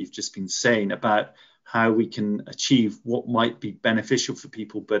relation to what you've just been saying about how we can achieve what might be beneficial for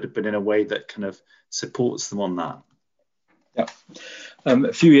people, but in a way that kind of supports them on that? Yeah.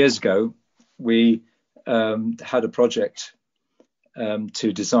 A few years ago, we had a project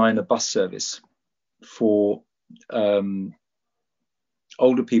to design a bus service for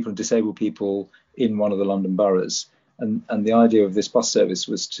older people and disabled people in one of the London boroughs. And the idea of this bus service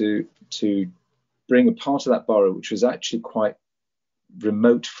was to bring a part of that borough, which was actually quite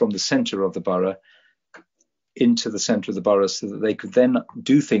remote from the centre of the borough, into the centre of the borough, so that they could then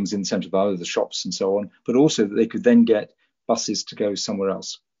do things in the centre of the borough, the shops and so on, but also that they could then get buses to go somewhere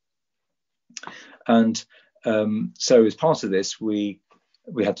else. And so as part of this, we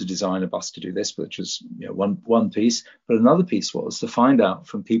had to design a bus to do this, which was one piece. But another piece was to find out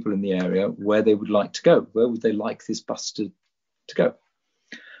from people in the area where they would like to go. Where would they like this bus to go?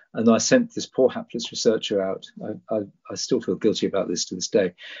 And I sent this poor hapless researcher out. I still feel guilty about this to this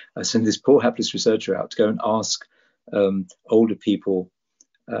day. I sent this poor hapless researcher out to go and ask older people,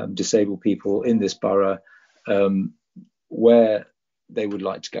 disabled people in this borough, where they would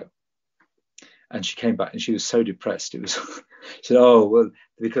like to go. And she came back and she was so depressed. She said, "Oh, well,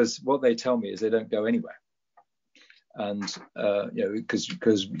 because what they tell me is they don't go anywhere. And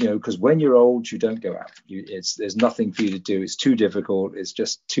because when you're old, you don't go out. There's nothing for you to do. It's too difficult. It's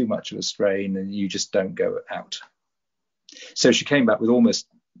just too much of a strain, and you just don't go out." So she came back with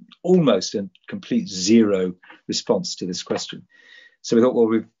almost a complete zero response to this question. So we thought, well,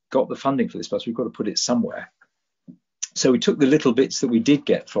 we've got the funding for this bus. We've got to put it somewhere. So we took the little bits that we did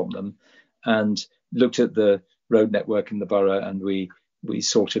get from them and looked at the road network in the borough, and we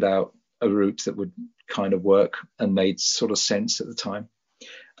sorted out a route that would kind of work and made sort of sense at the time,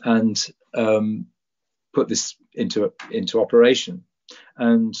 and put this into operation.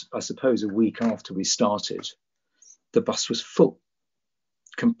 And I suppose a week after we started, the bus was full,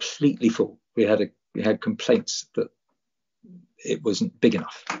 completely full. We had complaints that it wasn't big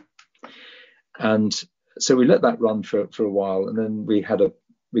enough, and so we let that run for a while, and then we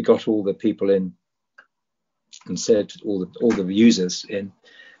got all the people in and said, all the users in,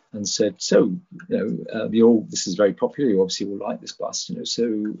 and said, so this is very popular. You obviously will like this bus,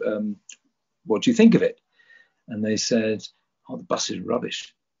 So what do you think of it? And they said, oh, the bus is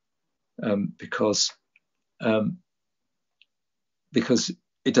rubbish, because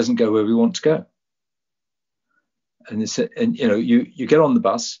it doesn't go where we want to go. And they said, you get on the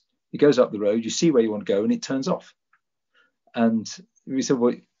bus, it goes up the road, you see where you want to go, and it turns off. And we said,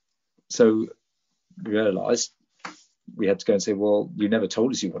 well, so we realised we had to go and say, well, you never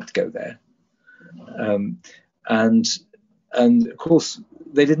told us you wanted to go there. And of course,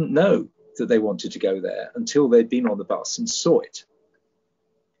 they didn't know that they wanted to go there until they'd been on the bus and saw it.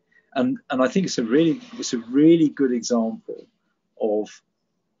 And I think it's a really good example of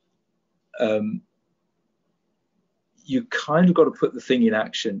you kind of got to put the thing in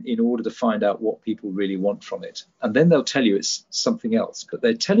action in order to find out what people really want from it. And then they'll tell you it's something else, but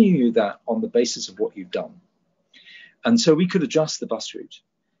they're telling you that on the basis of what you've done. And so we could adjust the bus route.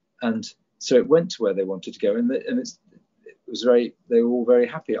 And so it went to where they wanted to go. And they were all very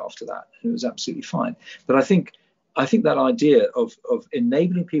happy after that. And it was absolutely fine. But I think that idea of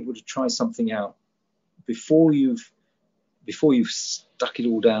enabling people to try something out before you've stuck it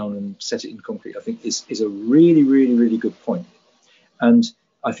all down and set it in concrete, I think is a really, really, really good point. And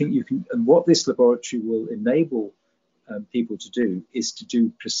I think you can, and what this laboratory will enable people to do is to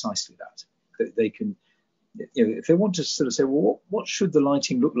do precisely that. That they can, if they want to sort of say, well, what should the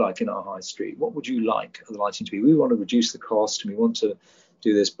lighting look like in our high street? What would you like the lighting to be? We want to reduce the cost and we want to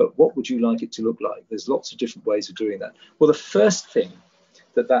do this, but what would you like it to look like? There's lots of different ways of doing that. Well, the first thing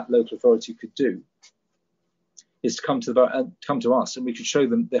that local authority could do is to come to us, and we could show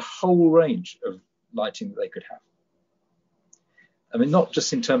them the whole range of lighting that they could have. I mean, not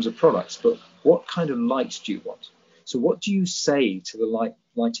just in terms of products, but what kind of light do you want? So what do you say to the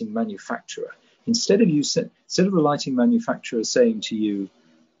lighting manufacturer? Instead of the lighting manufacturer saying to you,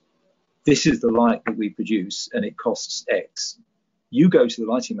 this is the light that we produce and it costs X, you go to the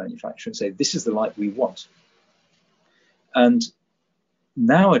lighting manufacturer and say, this is the light we want. And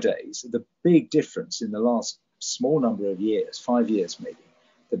nowadays, the big difference in the last small number of years, 5 years maybe,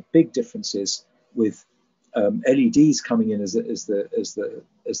 the big difference is with LEDs coming in as the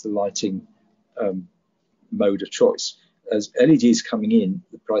lighting mode of choice. As LEDs coming in,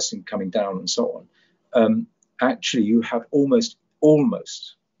 the pricing coming down and so on, actually you have almost,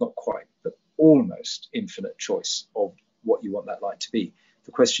 not quite, but almost infinite choice of what you want that light to be.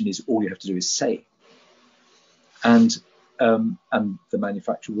 The question is, all you have to do is say, and the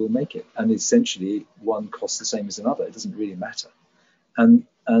manufacturer will make it. And essentially, one costs the same as another. It doesn't really matter.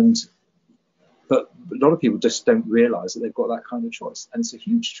 But a lot of people just don't realise that they've got that kind of choice, and it's a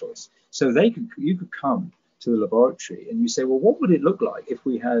huge choice. So you could come to the laboratory and you say, well, what would it look like if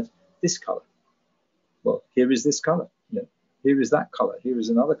we had this colour? Well, here is this colour. Here is that colour. Here is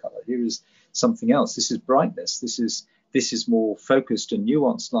another colour. Here is something else. This is brightness. This is more focused and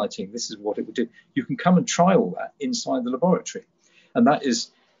nuanced lighting. This is what it would do. You can come and try all that inside the laboratory, and that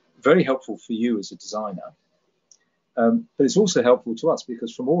is very helpful for you as a designer. But it's also helpful to us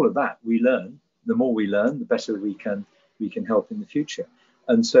because from all of that we learn. The more we learn, the better we can help in the future.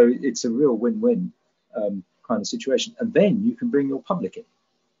 And so it's a real win-win kind of situation. And then you can bring your public in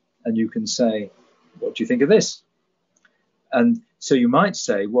and you can say, what do you think of this? And so you might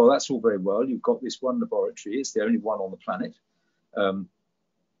say, well, that's all very well. You've got this one laboratory. It's the only one on the planet. How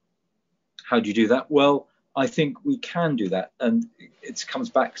do you do that? Well, I think we can do that. And it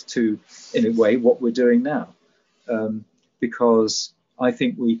comes back to, in a way, what we're doing now. Because I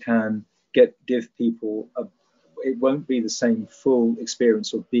think we can give people it won't be the same full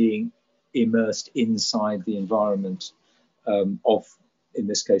experience of being immersed inside the environment of, in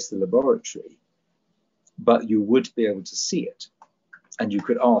this case, the laboratory, but you would be able to see it, and you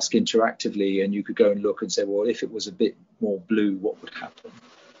could ask interactively, and you could go and look and say, well, if it was a bit more blue, what would happen?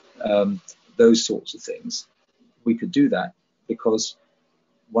 Those sorts of things. We could do that because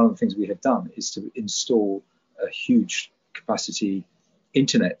one of the things we have done is to install a huge capacity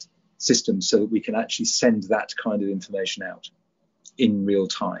internet system so that we can actually send that kind of information out in real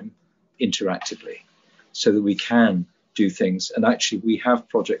time, interactively, so that we can do things. And actually we have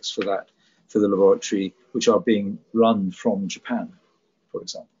projects for that, for the laboratory, which are being run from Japan, for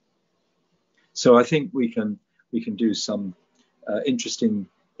example. So I think we can do some interesting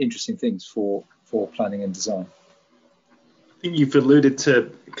things for planning and design. I think you've alluded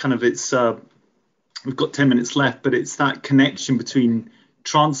to kind of we've got 10 minutes left, but it's that connection between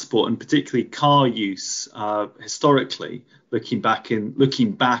transport and particularly car use historically, looking back,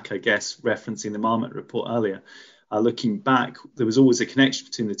 I guess, referencing the Marmot report earlier, looking back, there was always a connection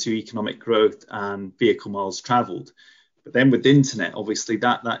between the two, economic growth and vehicle miles traveled. But then with the internet, obviously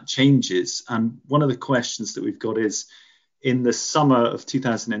that changes. And one of the questions that we've got is, in the summer of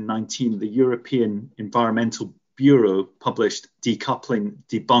 2019, the European Environmental Bureau published Decoupling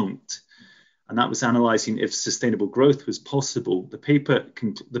Debunked, and that was analysing if sustainable growth was possible. The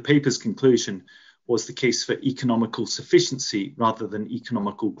paper's conclusion was the case for economical sufficiency rather than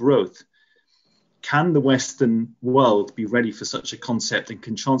economical growth. Can the Western world be ready for such a concept, and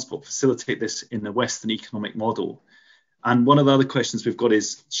can transport facilitate this in the Western economic model? And one of the other questions we've got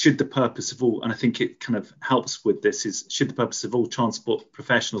is, should the purpose of all, and I think it kind of helps with this, is should the purpose of all transport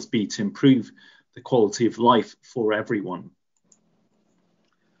professionals be to improve the quality of life for everyone?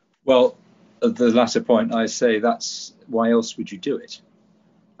 Well, at the latter point, I say that's why else would you do it?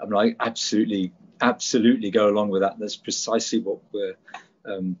 I mean, I absolutely go along with that. That's precisely what we're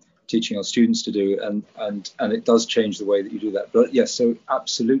teaching our students to do, and it does change the way that you do that. But yes, so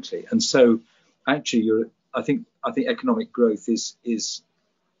absolutely. And so actually, I think economic growth is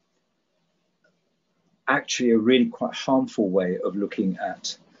actually a really quite harmful way of looking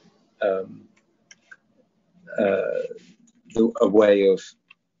at a way of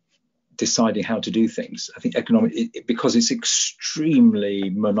deciding how to do things. I think because it's extremely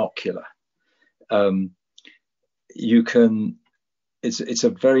monocular. It's a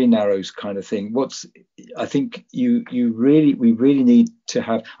very narrow kind of thing. I think we really need to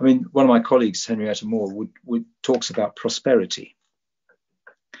have. I mean, one of my colleagues, Henrietta Moore, talks about prosperity,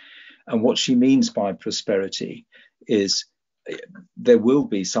 and what she means by prosperity is there will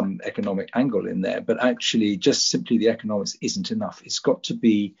be some economic angle in there, but actually just simply the economics isn't enough. It's got to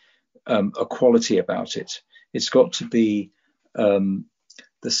be a quality about it. It's got to be the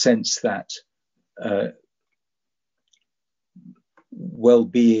sense that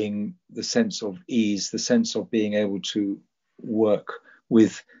well-being, the sense of ease, the sense of being able to work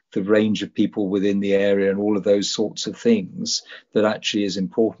with the range of people within the area and all of those sorts of things that actually is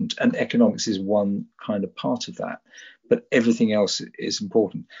important. And economics is one kind of part of that, but everything else is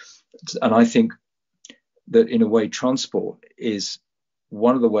important. And I think that in a way, transport is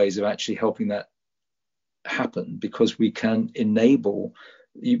one of the ways of actually helping that happen, because we can enable,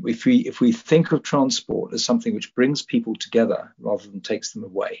 if we think of transport as something which brings people together rather than takes them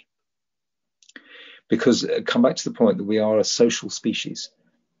away. Because come back to the point that we are a social species,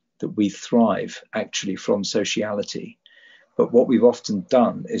 that we thrive actually from sociality. But what we've often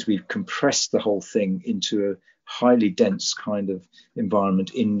done is we've compressed the whole thing into a highly dense kind of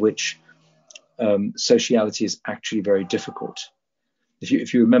environment in which sociality is actually very difficult.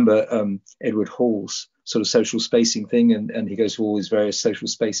 If you remember Edward Hall's sort of social spacing thing, and he goes through all these various social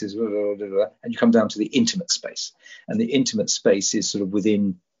spaces, and you come down to the intimate space. And the intimate space is sort of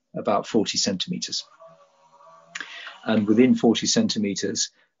within about 40 centimeters. And within 40 centimeters,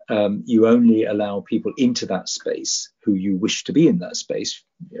 you only allow people into that space who you wish to be in that space,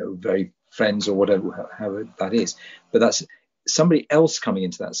 very friends or whatever, however that is. But that's somebody else coming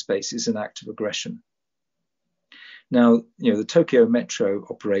into that space is an act of aggression. Now, the Tokyo Metro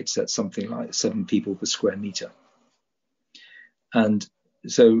operates at something like 7 people per square meter. And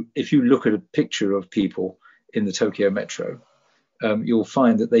so if you look at a picture of people in the Tokyo Metro, you'll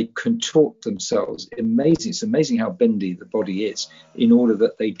find that they contort themselves. It's amazing how bendy the body is, in order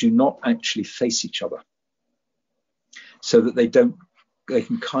that they do not actually face each other. So that they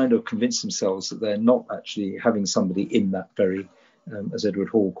can kind of convince themselves that they're not actually having somebody in that very, as Edward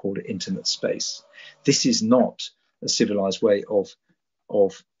Hall called it, intimate space. This is not a civilized way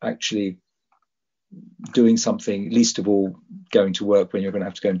of actually doing something, least of all going to work when you're going to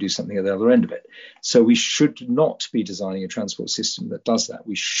have to go and do something at the other end of it. So we should not be designing a transport system that does that.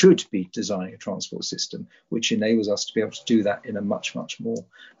 We should be designing a transport system which enables us to be able to do that in a much, much more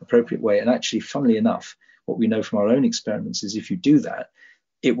appropriate way. And actually, funnily enough, what we know from our own experiments is if you do that,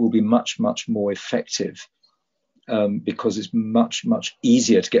 it will be much, much more effective, because it's much, much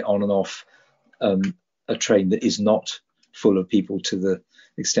easier to get on and off a train that is not full of people to the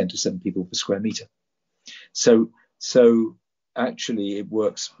extent of 7 people per square meter. So actually it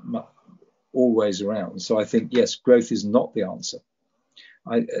works always around. So I think, yes, growth is not the answer.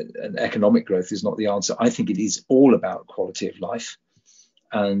 And economic growth is not the answer. I think it is all about quality of life,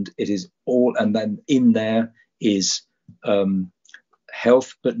 and it is all, and then in there is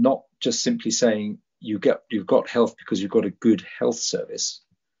health, but not just simply saying you've got health because you've got a good health service.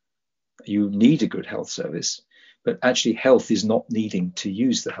 You need a good health service, but actually health is not needing to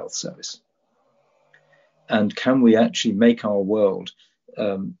use the health service. And can we actually make our world,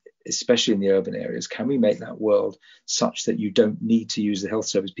 especially in the urban areas, can we make that world such that you don't need to use the health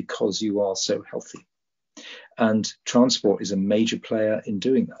service because you are so healthy? And transport is a major player in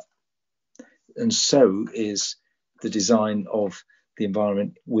doing that. And so is the design of the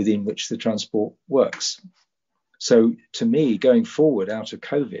environment within which the transport works. So to me, going forward out of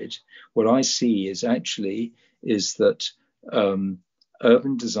COVID, what I see is that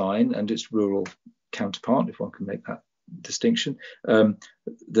urban design and its rural counterpart, if one can make that distinction,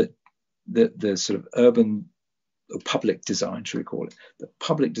 that the sort of urban or public design, should we call it, the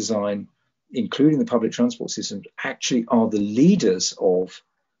public design, including the public transport systems, actually are the leaders of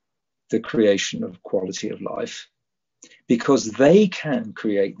the creation of quality of life, because they can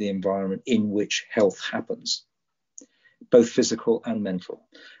create the environment in which health happens, both physical and mental.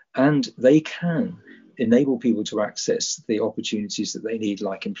 And they can enable people to access the opportunities that they need,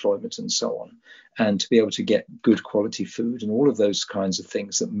 like employment and so on, and to be able to get good quality food and all of those kinds of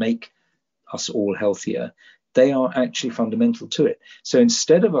things that make us all healthier. They are actually fundamental to it. So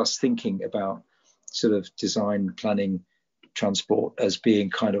instead of us thinking about sort of design, planning, transport as being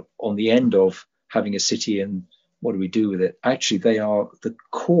kind of on the end of having a city and what do we do with it, actually they are the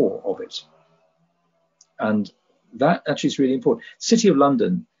core of it. And that actually is really important. City of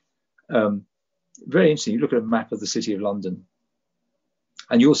London, very interesting. You look at a map of the City of London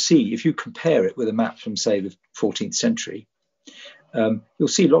and you'll see, if you compare it with a map from, say, the 14th century, you'll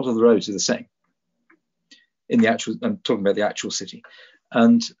see a lot of the roads are the same. In the actual, I'm talking about the actual city.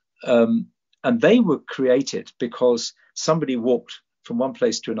 And they were created because somebody walked from one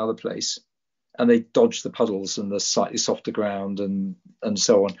place to another place and they dodged the puddles and the slightly softer ground and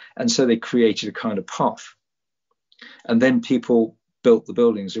so on. And so they created a kind of path. And then people built the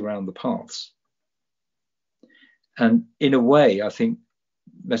buildings around the paths. And in a way, I think,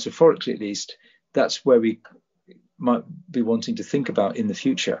 metaphorically at least, that's where we might be wanting to think about in the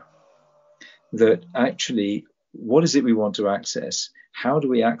future. That actually, what is it we want to access? How do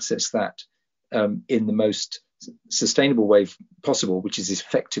we access that in the most sustainable way possible, which is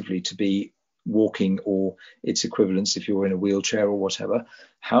effectively to be walking or its equivalents if you're in a wheelchair or whatever?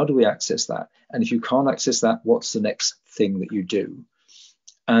 How do we access that? And if you can't access that, what's the next thing that you do?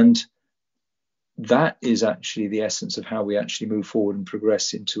 And that is actually the essence of how we actually move forward and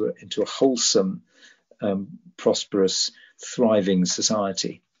progress into a wholesome, prosperous, thriving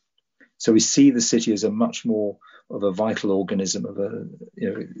society. So we see the city as a much more of a vital organism,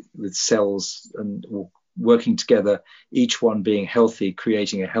 with cells and working together, each one being healthy,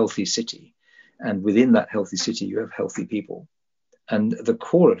 creating a healthy city. And within that healthy city, you have healthy people. And the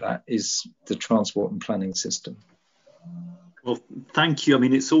core of that is the transport and planning system. Well, thank you. I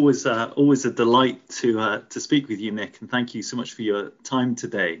mean, it's always a delight to speak with you, Nick, and thank you so much for your time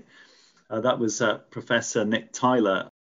today. That was Professor Nick Tyler.